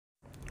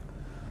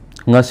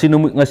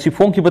ngasi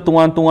phongkiba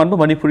tungan tungan ba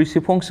manipuri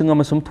siphongsinga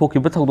masum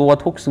thokiba thawdo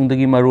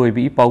wathoksingdagi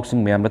maroibi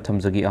pausing myamna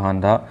thamjagi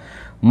ahanda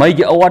mai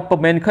gi awat pa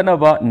men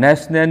khanaba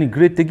national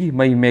grid tagi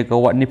mai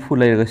megawatt nifu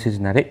leiraga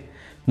sizinare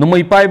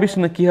numai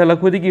paibasingna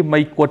Kihallakpadagi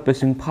mai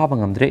kotpasing phaba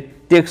ngamdre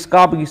tax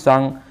kabagi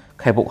Chang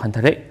khaibok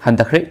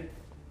hanthakhre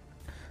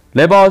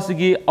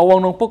lebausigi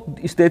awang nongpok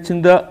state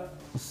singda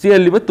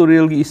Liba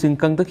Turil gi ising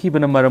kang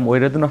takhibana maram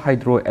oiraduna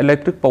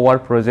hydroelectric power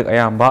project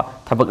ayamba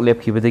thabak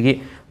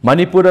lepkhibadagi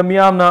Manipur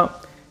miyamna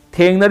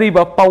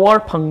Thengnariba power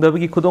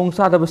phangdabagi khudong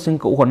sadaba sing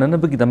ko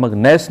honanabagi damag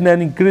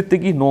national grid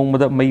tagi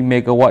nongmada mai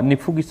megawatt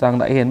nifugi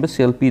sangda ahenba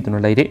sel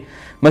piduna leire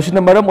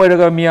masina maram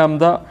oiraga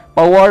miyamda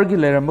power gi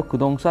leramba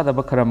khudong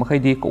sadaba khara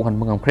makhaidi ko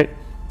honba ngamkhre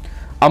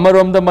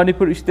Amaromda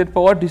Manipur State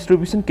Power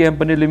Distribution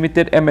Company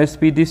Limited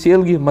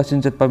MSPDCL gi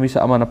masin chatpa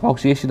misa amana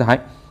pausi sida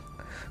hai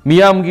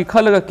Miyam gi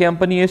khalaga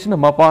company esina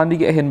mapandi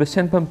gi ahenba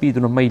senpam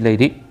piduna mai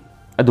leire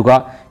aduga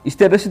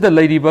state asida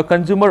leiriba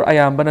consumer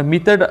ayambana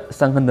meter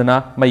sanghandana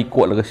mai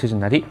kolaga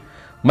sizinari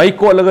mai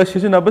kolaga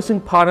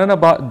sizinabasing phanana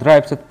ba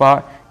drive satpa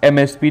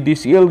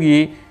MSPDCL gi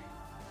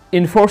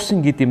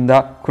enforcing gi team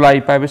da khulai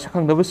paiba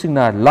sakhangdaba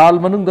singna lal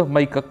manungda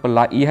mai kakpa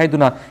la I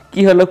haiduna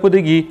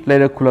Kihallakpadagi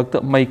leira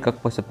khulakta mai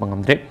kakpa satpa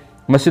ngamdre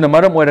masina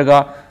maram oiraga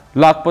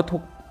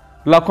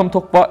lakham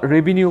thokpa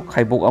revenue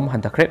khaibok am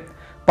hanthakhre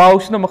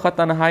Pausna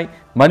makhatana hai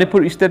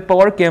Manipur State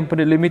Power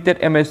Company Limited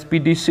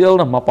MSPDCL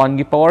na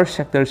mapangi power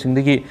sector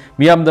singdagi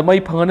miyam da mai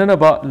phanganana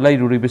ba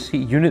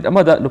lairuribasi unit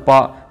amada lupa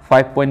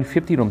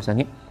 5.50 rom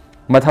sangi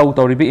mathau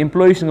tawribi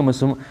employees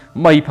ngamasum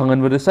mai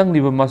phanganbada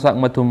sangliba masak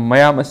matum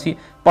mayam asi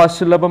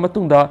pasilaba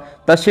matungda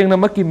tasengna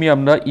maki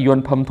miyam da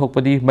iyon pham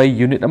thokpadi mai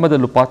unit amada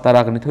lupa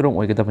 10 gani thorong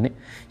oigadabani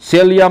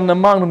sel yamna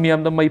mangna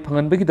miyam da mai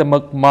phanganbagi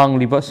damak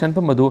mangliba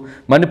senpam adu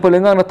Manipur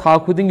lenga na tha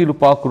khudingi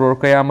lupa crore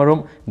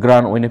kayamarum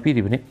grant oina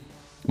piribani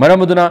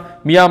Maramaduna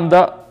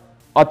miyamda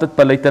atat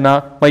palaitana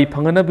mai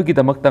phanganabagi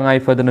damak tangai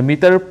fadana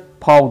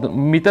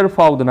meter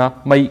faudana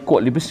mai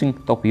kotlibising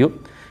topiyo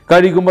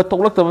karigumba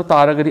toklaktaba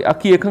taragadi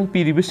aki ekhang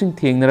piribising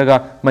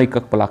thengnaraga mai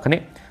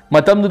kakpalakane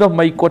matamduda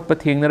mai kotpa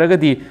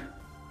thengnaragadi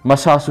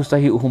masasu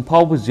sahi uhum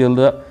phaubu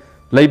jailda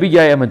leibi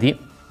yai amadi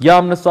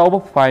yamna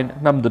chawba fine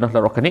namduna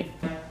larokani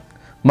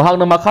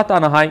mahakna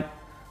makhatana hai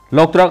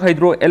Loktrak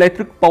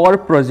hydroelectric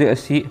power project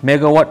asi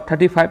megawatt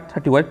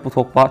 35-30 watt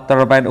puthokpa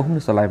turbine uhum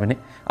salaibani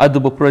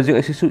aduba project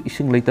asi su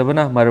ising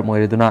leitabana maram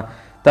oireduna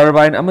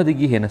turbine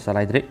amadigi hena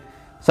salaidre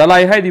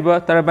salai haidiba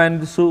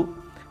turbine su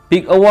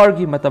peak hour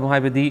gi matam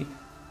haibadi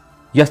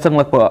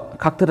yastanglakpa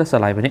khaktara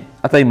salaibani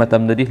atai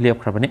matam dadi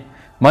lepkhrabani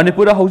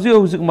Manipura hauji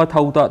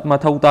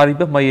mathau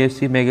tariba mai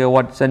asi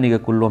megawatt saniga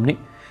kullomni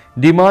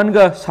demand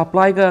ga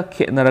supply ga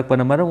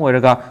khenarakpana maram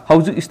oiraga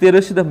hauji state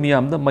asida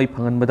miyamda mai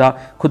phanganbada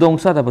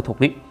khudongsa da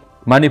bathokli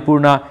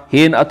Manipurna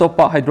hen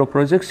atopa hydro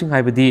project sing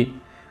haibadi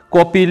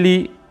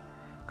kopili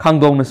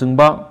khangdongna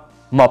singba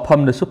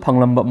mafamna su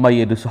phanglamba mai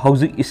adusu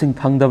hauji ising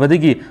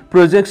phangdabadagi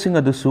project sing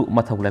adusu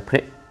mathau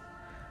lepre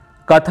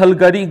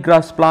Kathalgari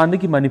grass plant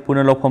ki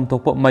Manipurna lokham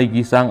thokpa mai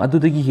gi Chang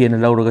adudagi hena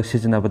lauraga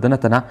sizinabadana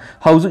tana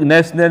hauji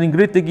national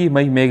grid gi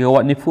mai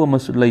megawatt nifu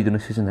amasu leiduna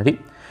sizinari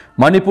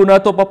Manipurna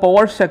topa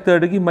power sector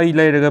dagi mai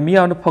leiraga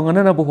miyamna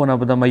phanganana bohona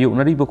bada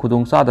mayuknari ba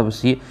khudong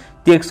sadabasi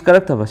tax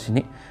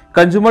karaktabasini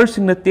consumer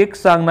singna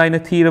tax Chang naina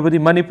thirabadi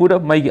Manipura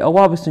mai gi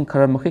awabasing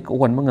khara makhai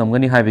kawan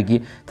mangamgani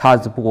haibagi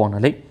thajapu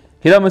wona lei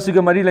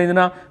hiramasiga mari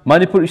lainana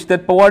Manipur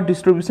State Power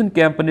Distribution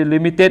Company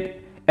Limited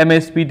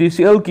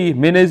MSPDCL ki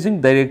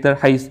managing director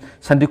Hais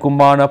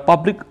Sandikumana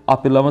public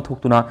appeal ama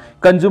thoktuna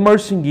consumer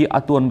singi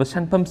atonba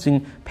sanpam sing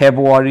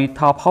February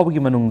tha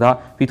phawgi manungda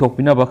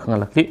pithokpina ba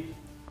khangalakli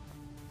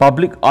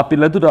Public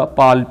appeal aduda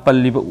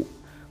palliba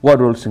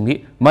warol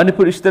singi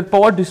Manipur State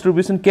Power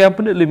Distribution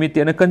Company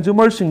Limited and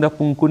consumer singda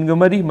pungkunga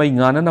mari mai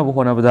ngana na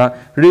bohona bada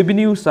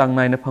revenue Chang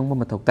naina phangba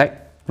mathok tai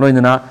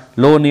loinana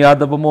loan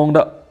yadaba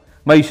mongda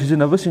mai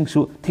sijinaba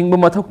singsu thingba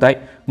mathok tai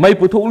mai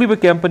puthokliba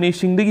company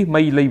singdagi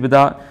mai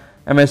leibada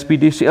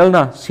MSPDCL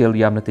na sel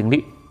yamna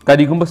tingli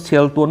karigumba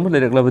sel ton ma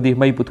leraklabadi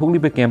mai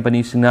puthokliba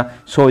company singna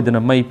soidana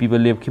mai piba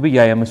lepkhiba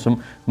yai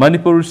amasum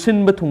Manipur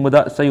sinba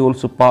thungmada sayol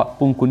supa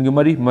pungkunga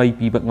mari mai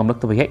piba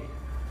ngamlaktaba yai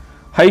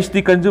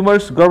Haishti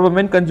consumers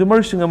government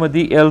consumers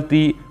singamadi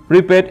LT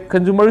prepaid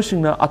consumers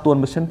singna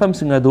aton senpam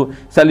singadu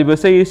saliba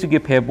sai sige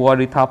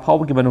February tha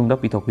phawgi manungda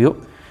pithokpiyo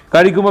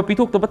kariguma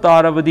pithokta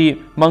tarabadi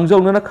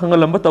mangjongna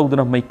khangalamba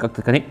tawduna mai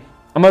kaktakani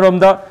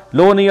amaromda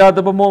loan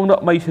yadaba mongda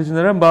mai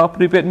sizinaramba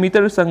prepaid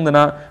meter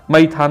sangdana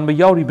mai thanba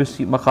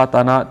yauribasi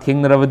makhatana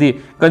thengnarabadi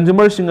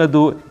consumers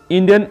singadu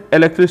Indian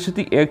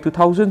Electricity Act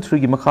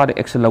 2003 gi makhada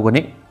action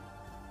lawgani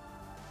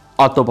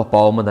atopa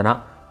pawmadana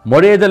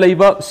Moreda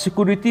laiba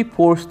security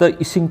force da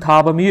ising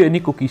thaba mi ani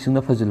ko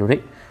kisingna fazilore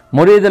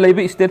Moreda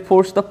laiba state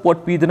force da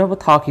pot pidana ba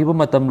thakiba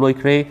matam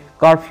loikhre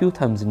curfew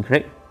thamjinkhre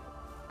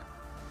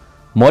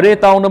More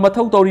town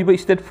mathau tawriba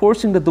state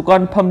force sing da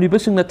dukan phamliba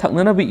singna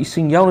thaknana bi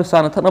ising yauna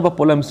sana thaknaba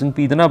polam sing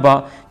pidana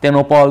ba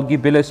Tenopal gi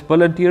village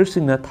volunteer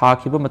singna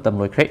thakiba matam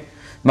loikhre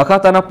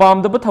makhatana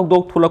pamdaba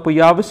thaudok thulakpa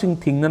yaba sing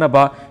thingnana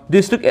ba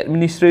district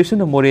administration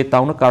na More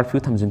town curfew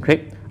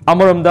thamjinkhre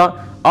Amaramda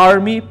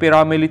army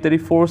paramilitary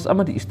force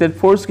अमदी state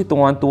force की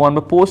तोंगान तोंगान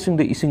posting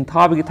दे इसिंग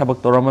थाबगी थबक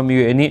तौरम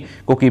मियो any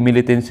कोकी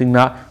militant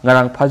सिंगना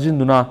ngarang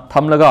फाजिंदुना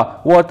थमलगा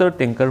water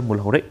tanker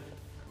मुलहौरे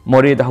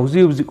मोरे दा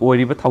हौजी हौजी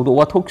ओइरिबा थाउदो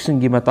वाथोक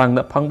सिंगी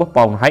मतंगदा फंगबा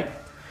pound high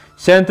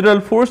central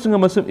force सिंग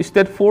अमसुम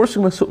state force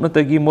सिंग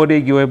सुकनतगी मोरे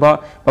गी ओइबा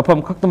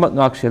मफम खक्तमक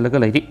ngakselगा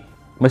लैरि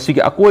मसिगी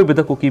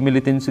अकोइबदा कोकी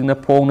militant सिंगना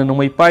फोंगना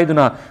नोंमै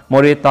पाइदुना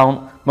मोरे town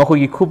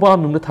मखोगी खुबाम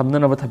नुंदा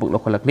थमननबा थबक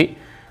लखलकली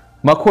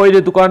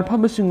मखोइदे दुकान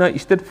फमसिंगना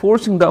state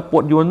force सिंगदा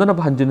pot योनना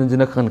हंजिन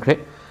हंजिन खनख्रे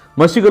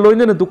मसिगा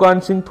लोइनना दुकान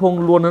सिंग थोंग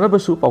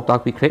लोननबसु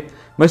पाउताक पिख्रे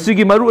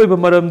मसिगी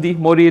मरुओइबा मरमदी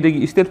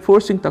मोरेदगी state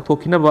force सिंग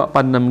तकथोखिनबा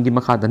पन्नमगी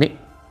मखादने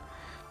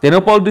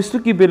तेनोपाल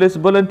district की village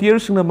volunteer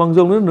सिंगना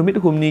मंगजौना नुमित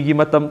हुमनी की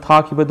मतम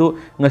थाखिबदो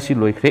ngasi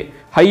लोइख्रे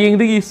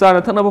हायेंगदगी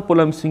साना थनबा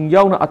पोलम सिंग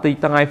यावना अतै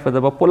तंगाइ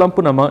फदबा pollen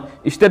Poonam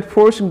state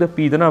force Singh the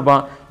पीदनबा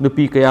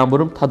नुपी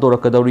कयामुरुम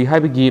थादोरकदौरी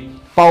हाइबगी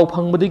पाउ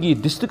फंगबदगी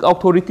डिस्ट्रिक्ट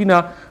अथॉरिटी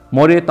ना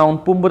मोरे टाउन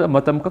पुंबद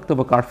मतम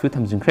कक्तबा कर्फ्यू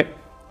थमजिंख्रे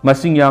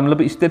मसिंग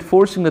यामलब स्टेट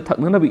फोर्स सिंग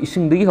थकननबा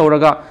इसिंगदगी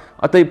हौरगा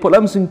अतै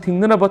पोलम सिंग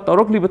थिंगनबा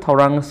तौरकलिबा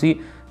थौरांगसी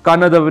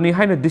कानादबनी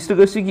हाइना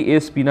डिस्ट्रिक्ट असिगी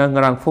एसपी ना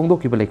ngarang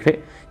फोंगदोकिबा लेख्रे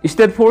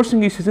स्टेट फोर्स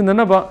सिंग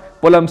सिजननबा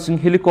पोलम सिंग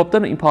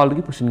हेलीकॉप्टर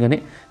इंफालदगी पुसिनगने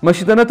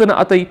मसिदनतना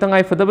अतै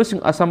तंगाइ फदबा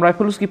सिंग असम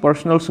राइफल्स की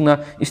personal सिंगना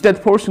state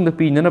force Singh the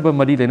पीननबा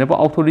मरी लेनबा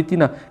अथॉरिटी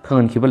ना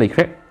खंगनखिबा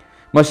लेख्रे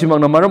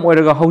मसिमंगना मरम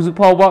ओइरगा हौजिक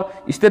फावबा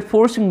स्टेट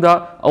फोर्स सिंग दा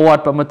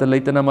अवाटपा मत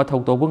लेतना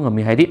मथौ तौबा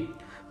ngami हाइदि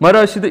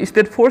मरा सिद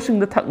स्टेट फोर्स सिंग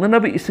द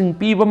थकननबा इसिंग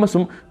पीबा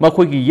मसुम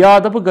मखोगी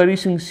यादबा गारी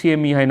सिंग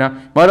सेमी हाइना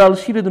मराल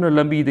सिरदुना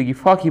लंबीदगी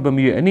फाखिबा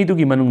मिय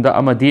अनिदुगी मनुंगदा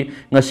अमदि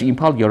ngasi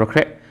इंफाल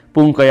यौरख्रे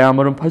पुंग कया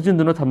मरुम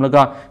फजिंदुना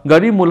थमलगा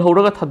गारी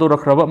मुलहौरगा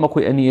थादोरख्रबा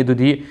मखोई अनि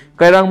एदुदी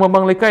कैरांग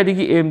ममंग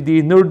लेकाइदगी एमडी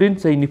नुरदीन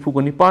सै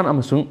निफुगनिपान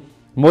अमसुंग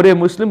मोरे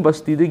मुस्लिम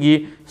बस्तीदगी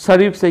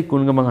शरीफ सै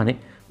कुनगा मंगाने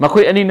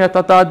मखोई अनिना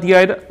टाटा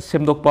दियाइदा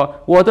सेमदोकपा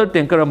वाटर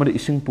टैंकर अमदि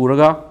इसिंग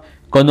पुरगा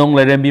कोनोंग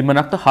लेरेंबी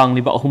मनाक्ता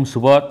हांगलिबा अहुम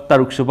सुबा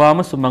तरुक सुबा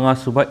अमसु मंगा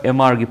सुबा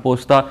एमआर गी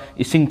पोस्टा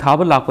इसिंग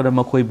थाबा लाकपदा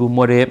मखोइबु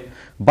मोरे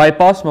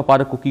bypass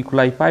मपादा cookie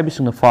खुलाई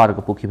पाइबिसुंगना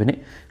फारगा पुखिबने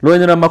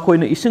लोइनना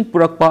मखोइना इसिंग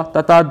पुरकपा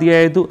Tata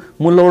दियाइदु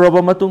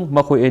मुलौरबा मतुंग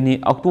मखोइ any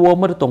October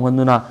मद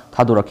तोंगननुना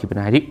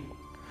थादोरखिबने हारि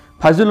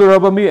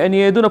फाजिलुरबा मी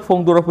एनी एदुना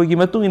फोंगदोरपगी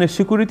मतुंग इन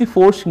सिक्युरिटी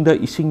फोर्स सिंगदा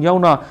इसिंग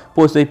यावना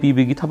पोस्टै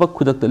पीबिगी थबक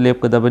खुदकता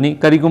लेपकदबनी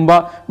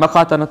करिगुंबा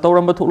मखाताना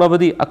तौरंबा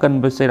थोक्लाबदी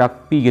अकनबा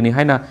सैराक पीगनी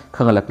हाइना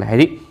खंगलकला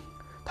हारि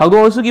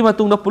थागदोसुगी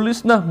मतुंगदा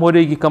पुलिसना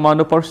मोरेगी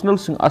कमांडो पर्सनल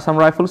सिंग असम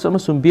राइफल्स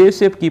अमसुम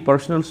बीएसएफ की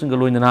पर्सनल सिंग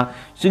लोइनना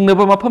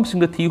सिंगनबा मफम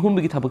सिंग थी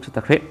हुमबगी थबक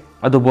चतख्रे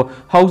अदोबो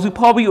हाउजी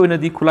फाबी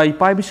ओइनदी खुलाई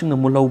पाइबि सिंग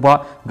मुलौबा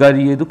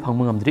गारी एदु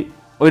फंगम ngamdri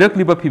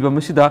ओइरक्लिबा फिबम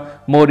सिदा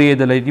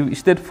मोरेदा लैदि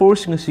स्टेट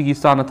फोर्स सिंग सिगी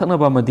साना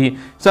थनबा मदि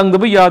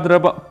संगदबा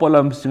याद्रबा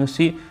पोलम सिंग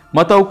सि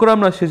मतौ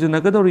क्रमना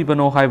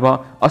सिजनगदौरिबनो हाइबा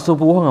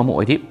असोबो हंगम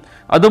ओइदि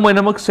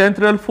अदोमैनमक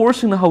सेंट्रल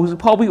फोर्स सिंग हाउजी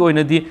फाबी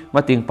ओइनदी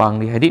मतेंग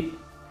पांगली हाइदि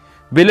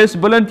विलेज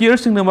वॉलंटियर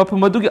सिंग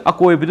मफम अदुगी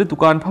अकोइबदा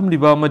दुकान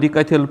फमलिबा मदि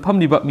कैथेल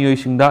फमलिबा मियोइ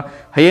सिंगदा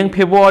हयेंग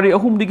फेब्रुवारी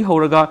 3 दिगी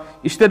हौरगा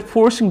स्टेट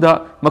फोर्स सिंगदा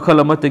मखल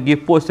अमतगी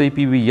पोस्टै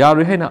पीबी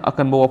यारोइ हैना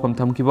अकनबा वाफम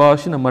थमकिबा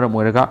सिना मरम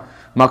ओइरगा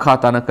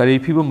मखाताना करी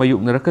फिबा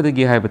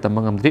मयुकनरकदगी हाइबा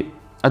तमंगमद्रि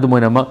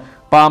अदुमोइनम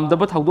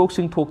पामदबा थाउदोक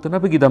सिंग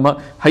थोक्तनबगीदमा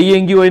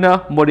हयेंगी ओइना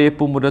मोरे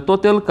पुमुदा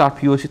टोटल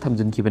कर्फ्यू सि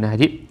थमजनखिबने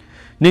हारि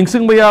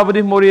निंगसिंग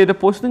मयाबदि मोरेदा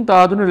पोस्टिंग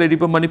तादुना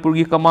लेरिबा मणिपुर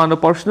की कमांडो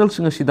पर्सनल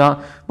सिंग सिदा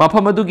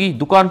मफम अदुगी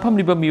दुकान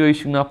फमलिबा मियोइ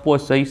सिंगना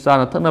पोस्टै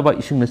साना थनबा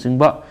इसिंगना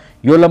सिंगबा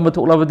योलम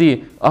थोक्लाबदि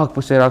अहकप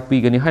सेराक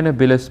पीगनी हाइना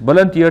विलेज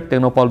वॉलंटियर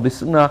टेक्नोपाल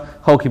डिस्ट्रिक्टना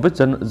हौखिबा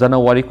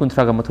जनवरी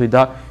 19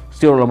 दा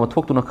सिरोलम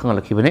थोक्तुना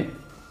खंगलखिबने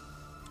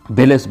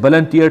village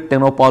volunteer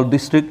टेक्नोपाल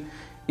district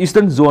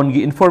eastern zone की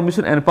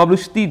इन्फॉर्मेशन एंड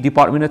पब्लिसिटी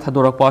डिपार्टमेंट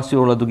थादोरक्पा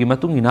सिरोलदुगी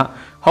मतुंगिना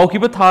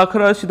हौखिबा था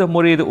खरा सिदा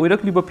मोरेदा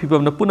ओइरक्लिबा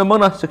फिबमना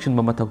पुनमना सेक्शन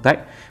मथौ ताइ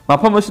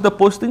मफम असिदा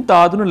posting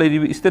तादुना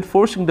लैरिबि state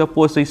force Singh the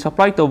पोस्टै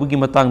supply तौबगी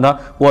मतंगदा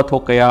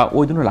वाथोक कया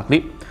ओइदुना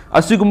लाखलि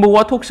असिगुम्बा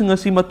वाथोक सिंग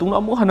असि मतुंग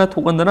अमु हना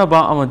थोगंदनबा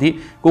अमदि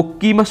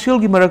कोकी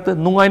मसेलगी मरक्ता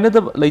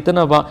नुंगाइनदब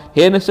लैतनबा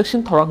हेन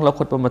सेक्शन थौरांग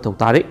लखोटपा मथौ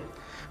तारे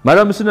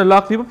मरम सिना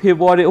लाखलिबा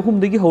फेब्रुवारी 3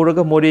 दिगी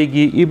हौरगा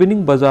मोरेगी इवनिंग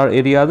बाजार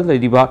एरिया दा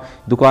लैरिबा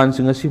दुकान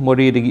सिंग असि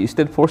मोरेदगी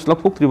स्टेट फोर्स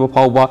लखोक्त्रिबा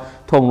फावबा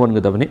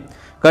थोंगलोनगदबनि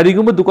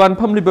करिगुम्बा दुकान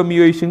फमलिबा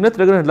मियोइ सिंग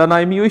नत्रगना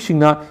लनाइ मियोइ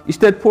सिंगना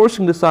state force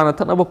Singh the Sana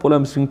थनबा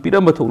pollen सिंग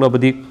पिरम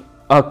थोक्लाबदि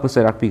अहकप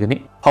सेराक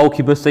पीगनी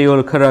हौखिबा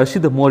सयोल खरा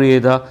सिदा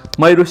मोरेदा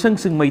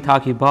माइरोसंग सिंग मै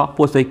थाखिबा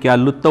पोसै क्या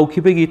लुट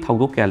तौखिबगी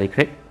थौदो क्या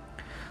लेख्रे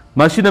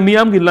मसिना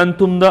मियाम की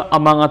लंतुमदा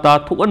अमांगता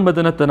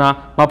थोकनबदा नतना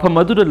मफम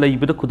अदुदा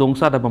लैबदा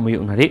खुदोंसादबा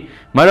मयुंगनरे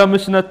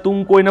मरमसिना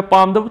तुंग कोइना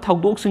पामदब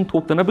थाउदोकसिंग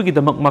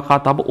थोक्तनबगीदमक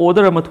मखाताब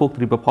ऑर्डर अमा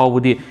थोक्त्रिबा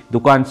फावबदी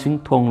दुकान सिंग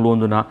थोंग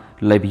लोंदुना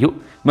लैबियु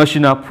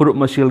मसिना फुरुप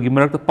मसेलगी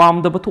मरक्ता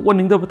पामदब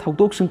थोकनिंगदब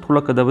थाउदोकसिंग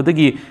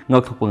थोलकदबदगी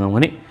ngakthokpa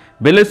ngamgani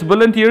विलेज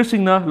वॉलंटियर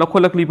सिंगना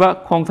लखोलकलिबा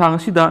खोंगथांग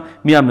सिदा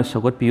मियामना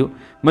सगोटपियु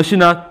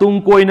मसिना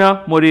तुंग कोइना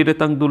मोरेदा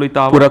तंगदु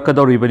लैता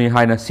पुरकदौरिबनि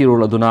हाइना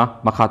सिरोल अदुना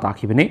मखा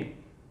ताखिबनि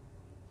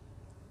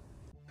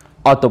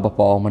अतोप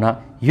पावमना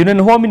union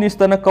home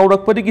minister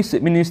कौरकपदगी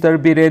chief minister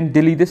Biren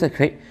Delhi दे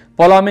सख्रे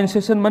पार्लियामेंट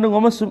सेशन मनुंग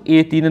अमसुम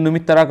 18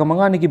 नुमित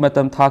 15 की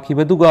मतम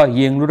थाखिबदुगा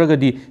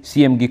येंगलुरगदी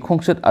सीएम की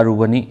खोंगसत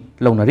अरुबनी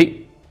लौनरी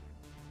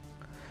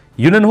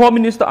Union Home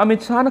Minister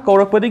Amit Shah na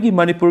kaurakpadagi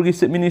Manipur gi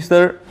Chief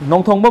Minister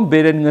Nongthongbam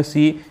Beren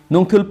ngasi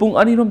nungthil pung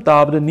anirom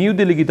tabada New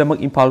Delhi gi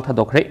damak Imphal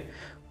thadokre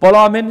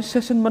Parliament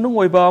session manung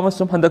oiba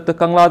amasum handakta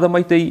kanglada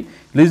maitai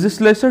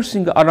legislature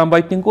singa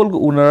arambai tingkol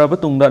gu unaraba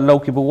tungda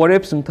laukiba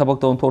warep sing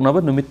thabak ton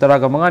thonaba numit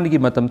taraga mangani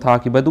gi matam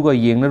thakiba duga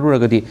yengna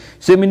ruragadi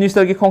Chief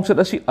Minister gi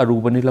khongsat asi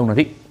arubani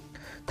launari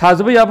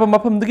thajaba yaba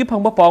mafamdagi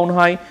phangba paun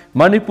hai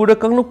Manipur da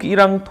kangluk ki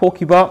irang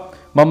thokiba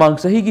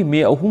mamang sahi gi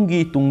me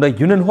ahungi tungda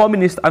Union Home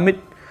Minister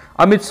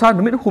Amit Shah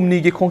numit humni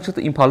gi khongsat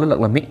Imphal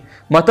laklami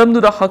matam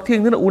du da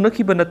haktheng na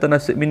unakhiba natana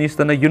Chief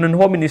Minister na Union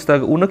Home Minister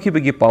ga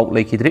unakhiba gi pau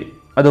laikhidri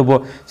adobo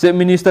Chief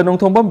Minister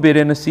Nongthongbam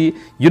Beren asi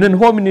Union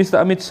Home Minister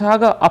Amit Shah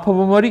ga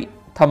aphaba mari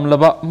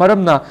thamlaba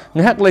maramna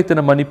ngahak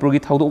laitana Manipur gi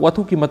thawdo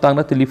wathu ki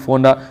matangna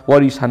telephone da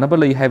wari sanaba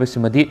lai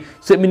haibasimadi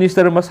Chief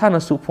Minister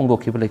masana su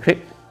phongdokhiba laikhre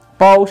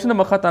pau sina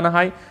makhatana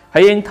hai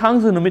hayeng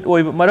thangja numit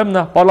oiba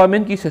maramna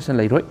parliament ki session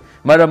lairoi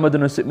maram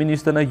aduna Chief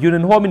Minister na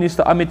Union Home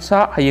Minister Amit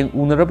Shah hayeng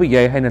unaraba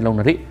yai haina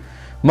launari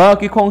ma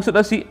ki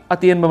khongsat asi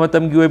atien ba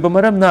matam gi oiba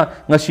maramna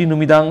ngasi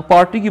numidang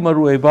party gi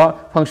maru oiba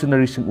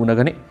functionary sing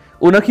unagani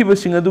unakhiba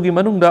sing adugi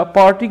manungda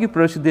party gi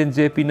president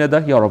JP Nada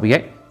yarobi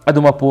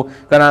adumapu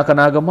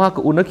kana ga ma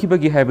ka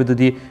unakhiba gi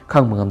haibadudi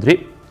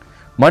khangmangamdri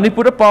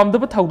Manipur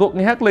pamdaba thawdok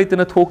ngehak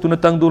leitana thoktuna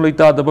tangdu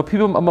leitadaba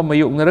phibam ama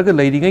mayoknaraga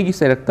leiringai gi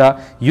serakta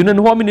Union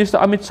Home Minister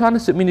Amit Shah na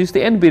Chief Minister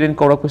N Biren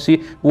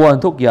kaurakpasi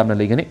wanthok yamna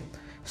leigani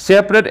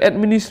separate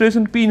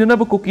administration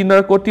pinanaba cookie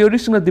narco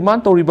terrorist na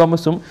demand toriba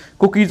masum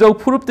cookie jau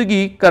phuruptagi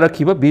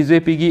karakhiba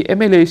BJP gi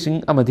MLA sing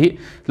amadi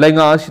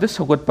lainga asida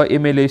sogotpa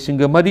MLA sing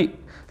ga mari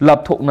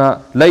lapthokna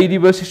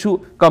leiriba sisu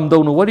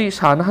kamdawna wari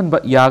sana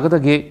hanba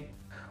yagadage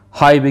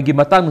haibegi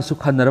matang su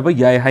khanaraba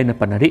yai haina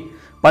panari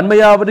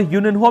Panmayabada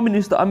Union Home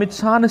Minister Amit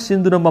Shah na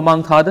sinduna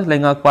mamang thada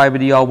lengak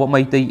paibadi yawba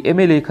maitai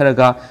MLA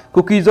kharaga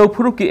Kukizau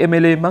Phuruki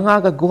MLA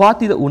mangaga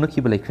Guwahati da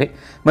unakhiba laikhre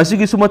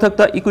masigi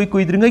sumathakta ikoi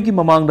kuidringai gi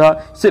mamangda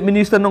Chief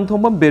Minister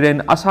Nongthongbam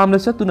Beren Assam na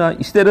satuna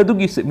state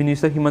adugi Chief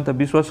Minister Himanta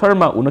Biswa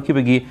Sharma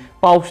unakhiba gi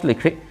paus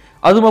laikhre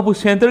adumapu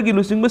center gi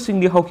lusingba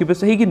singdi hawkiba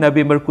sahi gi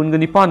November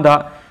 19 da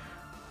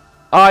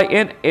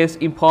INS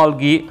Imphal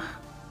gi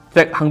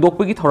track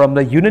hangdokpagi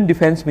thoramda Union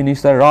Defence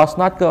Minister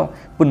Rajnath ka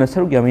punna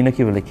saruk yamina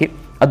khiba laikhi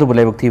adubu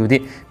laibak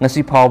thibudi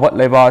ngasi phawba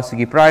laiba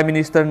sigi Prime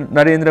Minister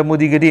Narendra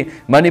Modi gadi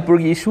Manipur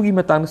gi issue gi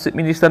matang Chief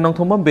Minister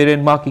Nongthongbam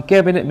Beren ma ki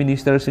cabinet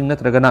minister sing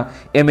natragana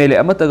MLA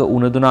amataga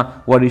unaduna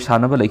wari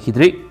sanaba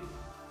laikhidri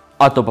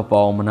atopa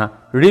pawmana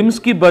RIMS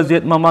ki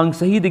budget mamang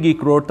sahi digi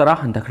crore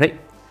 10 hanthakhre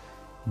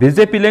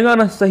BJP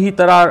lengana sahi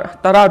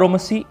tara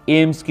romasi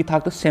aims ki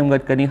thakta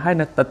semgat kani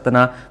haina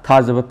tattana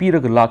thajaba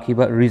piraga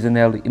lakhiba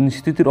Regional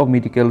Institute of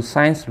Medical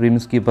Science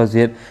RIMS ki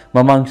budget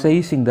mamang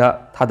sahi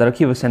singda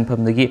thadarakhiba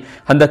senphamdagi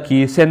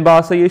handaki senba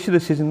sahi sida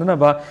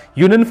sisindanaba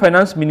Union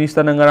Finance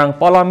Minister na ngarang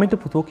Parliament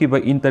puthokiba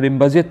interim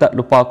budget ta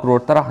lupa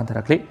crore 10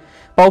 hantharakle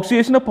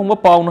pausi esna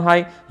phongba pauna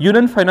hai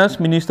Union Finance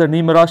Minister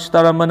Nirmala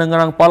Sitharaman na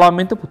ngarang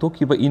Parliament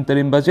puthokiba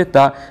interim budget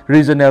ta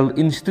Regional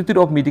Institute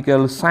of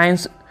Medical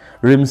Science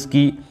RIMS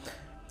ki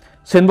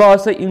Senba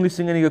sa English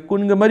ngani ga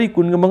kunga mari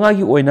kunga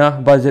mangagi oina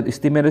budget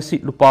estimate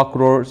si lupa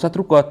crore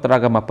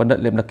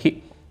 7.38 lemnakhi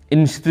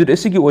institute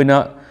asigi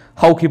oina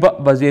haukiba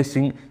budget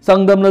sing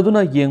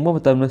sangdamladuna yengba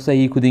matamna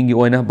sahi khudingi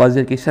oina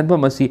budget ki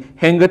sanpam asi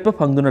hengatpa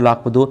phangduna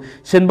lakpadu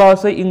senba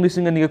sa English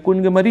ngani ga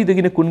kunga mari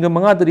dagina kunga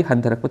manga dari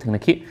hantharakpa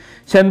thengnakhi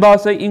senba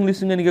sa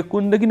English ngani ga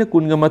kun dagina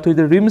kunga mathoi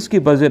da RIMS ki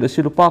budget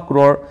asi lupa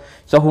crore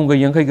sahunga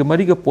yankai ga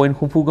mari ga point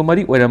humfu ga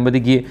mari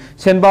oirambadigi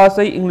senba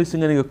sa English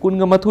ngani ga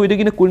kunga mathoi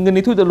dagina kunga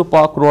nithu da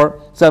lupa crore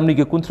samni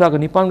ga kunthra ga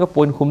nipan ga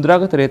point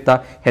humdra ga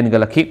tareta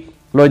hengalakhi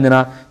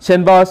loinana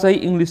senba sai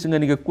English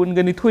ngani ga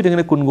kunga ni thoi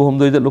dangna kungo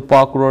homdoi da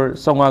lupa crore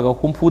songa ga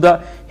humfuda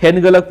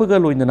hengalakpa ga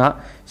loinana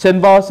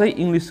senba sai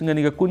English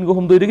ngani ga kungo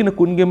homdoi dagina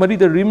kunge mari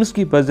da RIMS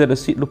ki budget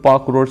asi lupa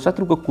crore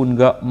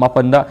 7.10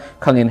 mapanda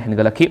khangen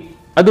hengalakhi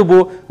adubu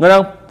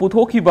ngarang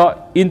puthokiba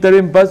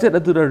interim budget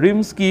adura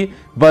RIMS ki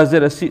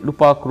budget asi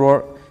lupa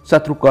crore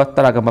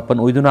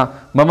 7.38 oiduna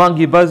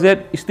mamangi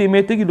budget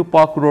estimate gi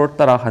lupa crore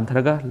 10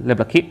 hantharaga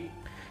leblakhi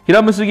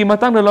Hiramasugi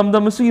matang na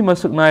lamdam masugi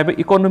masuk naiba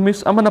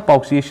economist amana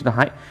pausi sina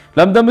hai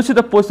lamdam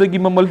masida post gi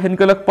mamal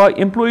henkalakpa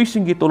employees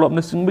singi tolop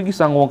na singbagi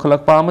sangwang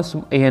khalakpa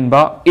amasum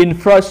ehenba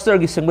infrastructure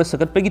gi sangba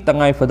sakat pagi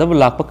tangai fadab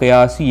lakpa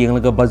kaya si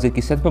yenglaga budget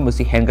ki senpam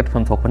masi hengat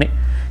pham thokpane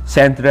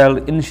Central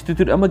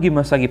Institute amagi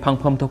masagi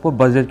phangpham thokpa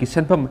budget ki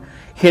senpam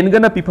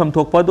hengana pipham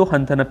thokpa do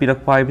hanthana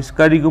pirakpa bis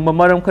kariguma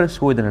maram khar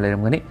soidana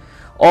leramgani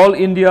All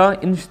India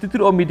Institute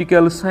of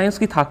Medical Science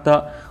ki thakta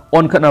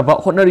on kanaba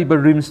honoriba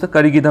RIMS ta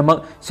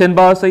karigidamak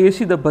senba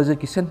sayesi da budget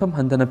ki senpam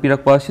handana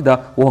pirakpa sida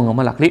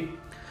wangama lakli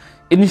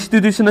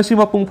institution asi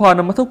mapung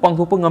phana mathau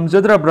pangthokpa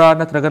ngamjadra bra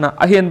natragana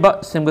ahenba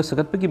semga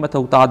sagatpagi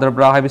mathau tadra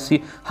bra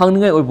haibisi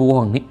hangningai oibu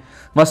wangni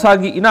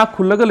masagi ina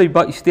khullaga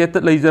leiba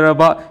state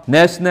leijaraba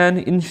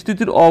National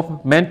Institute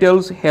of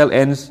Mental Health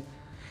and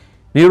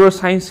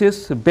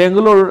Neurosciences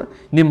Bangalore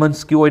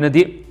nimanski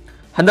oinadi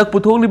handak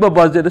putholiba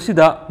budget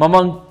asida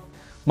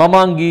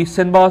Mamangi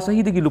senba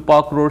sahidagi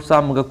lupa crore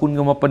samaga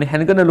kunga mapani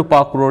hengana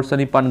lupa crore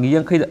sanipan gi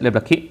yankhai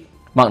leblakhi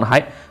ꯃꯥꯛꯅ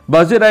hi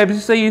budget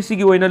ꯍꯥꯏꯕꯁꯤ ꯆꯍꯤ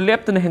ꯑꯁꯤꯒꯤ ꯑꯣꯏꯅ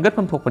ꯂꯦꯞꯇꯅ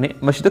ꯍꯦꯟꯒꯠꯐꯝ ꯊꯣꯛꯄꯅꯤ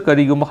ꯃꯁꯤꯗ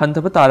ꯀꯔꯤꯒꯨꯝꯕ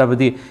ꯍꯟꯊꯕ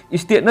ꯇꯥꯔꯕꯗꯤ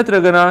state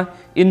ꯅꯠꯇ꯭ꯔꯒꯅ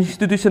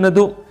ꯏꯟꯁꯇꯤꯇ꯭ꯌꯨꯁꯟ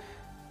ꯑꯗꯨ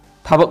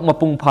ꯊꯕꯛ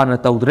ꯃꯄꯨꯡ ꯐꯥꯅ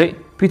ꯇꯧꯗ꯭ꯔꯦ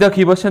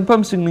ꯄꯤꯊꯈꯤꯕ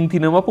ꯁꯦꯟꯐꯝꯁꯤꯡ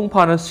ꯅꯤꯡꯊꯤꯅ ꯃꯄꯨꯡ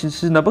ꯐꯥꯅ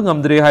ꯁꯤꯖꯤꯟꯅꯕ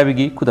ꯉꯝꯗ꯭ꯔꯦ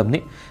ꯍꯥꯏꯕꯒꯤ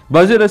ꯈꯨꯗꯝꯅꯤ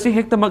ꯕꯖꯦꯠ ꯑꯁꯤ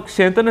ꯍꯦꯛꯇꯃꯛ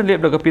ꯁꯦꯟꯇꯔꯅ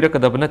ꯂꯦꯞꯂꯒ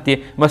ꯄꯤꯔꯛꯀꯗꯕ ꯅꯠꯇꯦ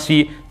ꯃꯁꯤ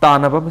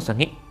ꯇꯥꯟꯅꯕ ꯑꯃ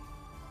ꯆꯪꯏ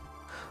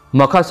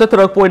ꯃꯈꯥ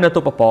ꯆꯠꯊꯔꯛꯄ ꯑꯣꯏꯅ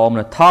ꯑꯇꯣꯞꯄ ꯄꯥꯎ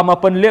ꯑꯃꯅ ꯊꯥ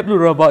 9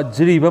 ꯂꯦꯞꯂꯨꯔꯕ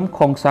ꯖꯤꯔꯤꯕꯝ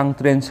ꯈꯣꯡꯁꯥꯡ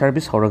ꯇ꯭ꯔꯦꯟ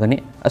ꯁꯔꯚꯤꯁ ꯍꯧꯔꯒꯅꯤ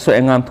ꯑꯁꯣꯏ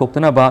ꯑꯉꯥꯝ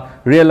ꯊꯣꯛꯇꯅꯕ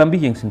ꯔꯦꯜ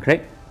ꯂꯝꯕꯤ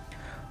ꯌꯦꯡꯁꯤꯟꯈ꯭ꯔꯦ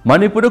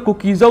ꯃꯅꯤꯄꯨꯔꯗ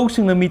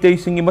ꯀꯨꯀꯤꯖꯧꯁꯤꯡꯅ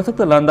ꯃꯤꯇꯩꯁꯤꯡꯒꯤ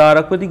ꯃꯊꯛꯇ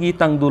ꯂꯥꯟꯗꯥꯔꯛꯄꯗꯒꯤ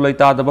ꯇꯪꯗꯨ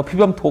ꯂꯩꯇꯥꯗꯕ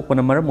ꯐꯤꯕꯝ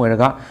ꯊꯣꯛꯄꯅ ꯃꯔꯝ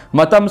ꯑꯣꯏꯔꯒ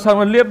ꯃꯇꯝ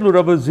ꯁꯥꯡꯅ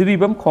ꯂꯦꯞꯂꯨꯔꯕ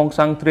ꯖꯤꯔꯤꯕꯝ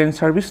ꯈꯣꯡꯁꯥꯡ ꯇ꯭ꯔꯦꯟ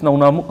ꯁꯔꯚꯤꯁ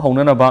ꯅꯧꯅ ꯑꯃꯨꯛ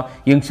ꯍꯧꯅꯅꯕ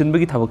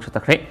ꯌꯦꯡꯁꯤꯟꯕꯒꯤ ꯊꯕꯛ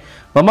ꯆꯠꯊꯈ꯭ꯔꯦ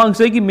ꯃꯃꯥꯡ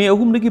ꯆꯍꯤꯒꯤ ꯃꯦ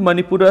 3ꯗꯒꯤ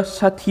ꯃꯅꯤꯄꯨꯔꯗ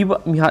ꯁꯥꯊꯤꯕ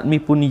ꯃꯤꯍꯥꯠ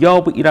ꯃꯤꯄꯨꯟ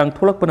ꯌꯥꯎꯕ ꯏꯔꯥꯡ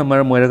ꯊꯣꯛꯂꯛꯄꯅ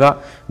ꯃꯔꯝ ꯑꯣꯏꯔꯒ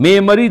ꯃꯦ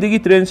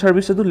 4ꯗꯒꯤ ꯇ꯭ꯔꯦꯟ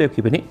ꯁꯔꯚꯤꯁ ꯑꯗꯨ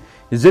ꯂꯦꯞꯈꯤꯕꯅꯤ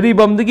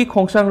ꯖꯤꯔꯤꯕꯝꯗꯒꯤ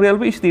ꯈꯣꯡꯁꯥꯡ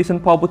ꯔꯦꯜꯋꯦ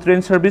ꯁ꯭ꯇꯦꯁꯟ ꯐꯥꯎꯕ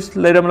ꯇ꯭ꯔꯦꯟ ꯁꯔꯚꯤꯁ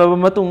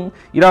ꯂꯩꯔꯝꯂꯕ ꯃꯇꯨꯡ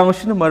ꯏꯔꯥꯡ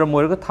ꯑꯁꯤꯅ ꯃꯔꯝ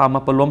ꯑꯣꯏꯔꯒ ꯊꯥ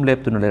 9 ꯂꯣꯝ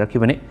ꯂꯦꯞꯇꯨꯅ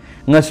ꯂꯩꯔꯛꯈꯤꯕꯅꯤ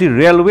ꯉꯁꯤ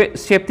ꯔꯦꯜꯋꯦ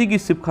ꯁꯦꯐꯇꯤꯒꯤ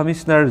ꯆꯤꯐ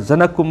ꯀꯃꯤꯁꯅꯔ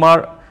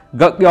ꯖꯅꯀꯨꯃꯥꯔ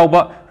ꯒꯛ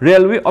ꯌꯥꯎꯕ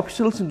ꯔꯦꯜꯋꯦ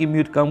ꯑꯣꯐꯤꯁꯤꯌꯦꯜꯁꯤꯡꯒꯤ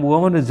ꯃꯤꯍꯨꯠ ꯀꯥꯡꯕꯨ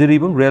ꯑꯃꯅ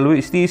ꯖꯤꯔꯤꯕꯝ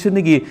ꯔꯦꯜꯋꯦ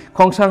ꯁ꯭ꯇꯦꯁꯟꯗꯒꯤ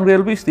ꯈꯣꯡꯁꯥꯡ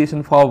ꯔꯦꯜꯋꯦ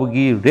ꯁ꯭ꯇꯦꯁꯟ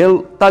ꯐꯥꯎꯕꯒꯤ ꯔꯦꯜ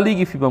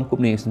ꯇꯥꯂꯤꯒꯤ ꯐꯤꯕꯝ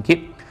ꯀꯨꯞꯅ ꯌꯦꯡꯁꯤꯟꯈꯤ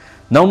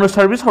ꯅꯧꯅ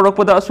ꯁꯔꯚꯤꯁ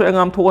ꯍꯧꯔꯛꯄꯗ ꯑꯁꯣꯏ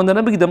ꯑꯉꯥꯝ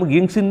ꯊꯣꯛꯍꯟꯗꯅꯕꯒꯤꯗꯃꯛ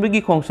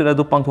ꯌꯦꯡꯁꯤꯟꯕꯒꯤ ꯈꯣꯡꯆꯠ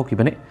ꯑꯗꯨ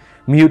ꯄꯥꯡꯊꯣꯛꯈꯤꯕꯅꯤ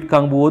ꯃꯤꯍꯨꯠ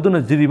ꯀꯥꯡꯕꯨ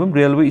ꯑꯗꯨꯅ ꯖꯤꯔꯤꯕꯝ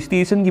ꯔꯦꯜꯋꯦ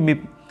ꯁ꯭ꯇꯦꯁꯟꯒꯤ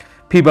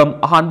ꯐꯤꯕꯝ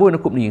ꯑꯍꯥꯟꯕ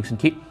ꯑꯣꯏꯅ ꯀꯨꯞꯅ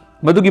ꯌꯦꯡꯁꯤꯟꯈꯤ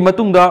ꯃꯗꯨꯒꯤ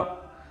ꯃꯇꯨꯡꯗ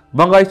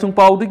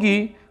ꯕꯪꯒꯥꯏꯆꯨꯡꯄꯥꯎꯗꯒꯤ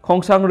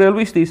ꯈꯣꯡꯁꯥꯡ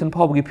ꯔꯦꯜꯋꯦ ꯁ꯭ꯇꯦꯁꯟ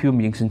ꯐꯥꯎꯕꯒꯤ ꯐꯤꯕꯝ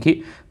ꯌꯦꯡꯁꯤꯟꯈꯤ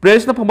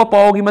ꯄ꯭ꯔꯦꯁꯅ ꯐꯪꯕ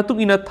ꯄꯥꯎꯒꯤ ꯃꯇꯨꯡ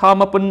ꯏꯟꯅ ꯊꯥ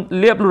 9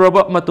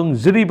 ꯂꯦꯞꯂꯨꯔꯕ ꯃꯇꯨꯡ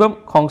ꯖꯤꯔꯤꯕꯝ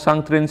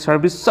ꯈꯣꯡꯁꯥꯡ ꯇ꯭ꯔꯦꯟ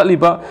ꯁꯔꯚꯤꯁ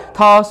ꯆꯠꯂꯤꯕ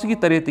ꯊꯥ ꯑꯁꯤꯒꯤ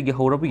 8ꯗꯒꯤ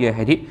ꯍꯧꯔꯕ ꯌꯥꯏ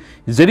ꯍꯥꯏꯔꯤ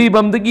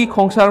ꯖꯤꯔꯤꯕꯝꯗꯒꯤ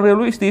ꯈꯣꯡꯁꯥꯡ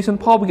ꯔꯦꯜꯋꯦ ꯁ꯭ꯇꯦꯁꯟ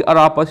ꯐꯥꯎꯕꯒꯤ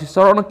ꯑꯔꯥꯞꯄ ꯑꯁꯤ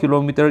ꯆꯥꯎꯔꯥꯛꯅ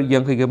ꯀꯤꯂꯣꯃꯤꯇꯔ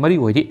 83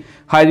 ꯑꯣꯏꯔꯤ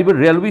ꯍꯥꯏꯔꯤꯕ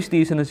ꯔꯦꯜꯋꯦ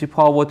ꯁ꯭ꯇꯦꯁꯟ ꯑꯁꯤ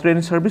ꯐꯥꯎꯕ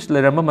ꯇ꯭ꯔꯦꯟ ꯁꯔꯚꯤꯁ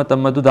ꯂꯩꯔꯝꯕ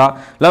ꯃꯇꯝ ꯑꯗꯨꯗ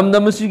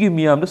ꯂꯝꯗꯝ ꯑꯁꯤꯒꯤ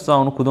ꯃꯤꯌꯥꯝꯗ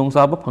ꯆꯥꯎꯅ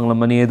ꯈꯨꯗꯣꯡꯆꯥꯕ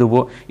ꯐꯪꯂꯝꯕꯅꯤ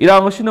ꯑꯗꯨꯕꯨ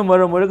ꯏꯔꯥꯡ ꯑꯁꯤꯅ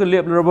ꯃꯔꯝ ꯑꯣꯏꯔꯒ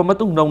ꯂꯦꯞꯂꯨꯔꯕ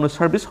ꯃꯇꯨꯡ ꯅꯧꯅ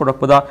ꯁꯔꯚꯤꯁ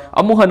ꯍꯧꯔꯛꯄꯗ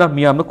ꯑꯃꯨꯛ ꯍꯟꯅ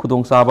ꯃꯤꯌꯥꯝꯗ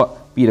ꯈꯨꯗꯣꯡꯆꯥꯕ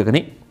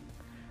ꯄꯤꯔꯒꯅꯤ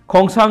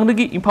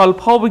ꯈꯣꯡꯁꯥꯡꯗꯒꯤ ꯏꯝꯐꯥꯜ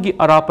ꯐꯥꯎꯕꯒꯤ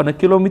ꯑꯔꯥꯞꯄꯅ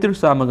ꯀꯤꯂꯣꯃꯤꯇꯔ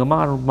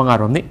 105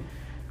 ꯔꯣꯝꯅꯤ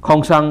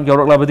ꯈꯣꯡꯁꯥꯡ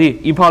ꯌꯧꯔꯛꯂꯕꯗꯤ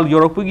ꯏꯝꯐꯥꯜ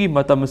ꯌꯧꯔꯛꯄꯒꯤ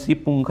ꯃꯇꯝ ꯑꯁꯤ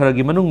ꯄꯨꯡ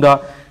ꯈꯔꯒꯤ ꯃꯅꯨꯡꯗ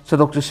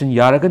ꯆꯠꯊꯣꯛ ꯆꯠꯁꯤꯟ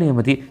ꯌꯥꯔꯒꯅꯤ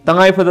ꯑꯃꯗꯤ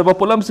ꯇꯉꯥꯏꯐꯗꯕ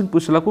ꯄꯣꯠꯂꯝꯁꯤꯡ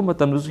ꯄꯨꯁꯤꯜꯂꯛꯄ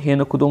ꯃꯇꯝꯗꯁꯨ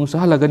ꯍꯦꯟꯅ ꯈꯨꯗꯣꯡ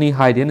ꯆꯥꯍꯜꯂꯒꯅꯤ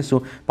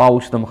ꯍꯥꯏꯗꯦꯅꯁꯨ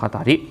ꯄꯥꯎꯁꯤꯗ ꯃꯈꯥ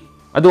ꯇꯥꯔꯤ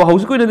ꯑꯗꯣ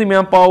ꯍꯧꯖꯤꯛ ꯑꯣꯏꯅꯗꯤ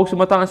ꯃꯌꯥꯝ ꯄꯥꯎꯁꯤ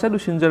ꯃꯇꯥꯡ ꯑꯁꯤꯗ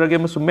ꯂꯣꯏꯁꯤꯟꯖꯔꯒꯦ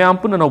ꯑꯃꯁꯨꯡ ꯃꯌꯥꯝ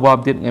ꯄꯨꯟꯅ ꯅꯧꯕ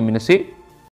ꯑꯞꯗꯦꯠ ꯉꯥꯏꯃꯤꯟꯅꯁꯤ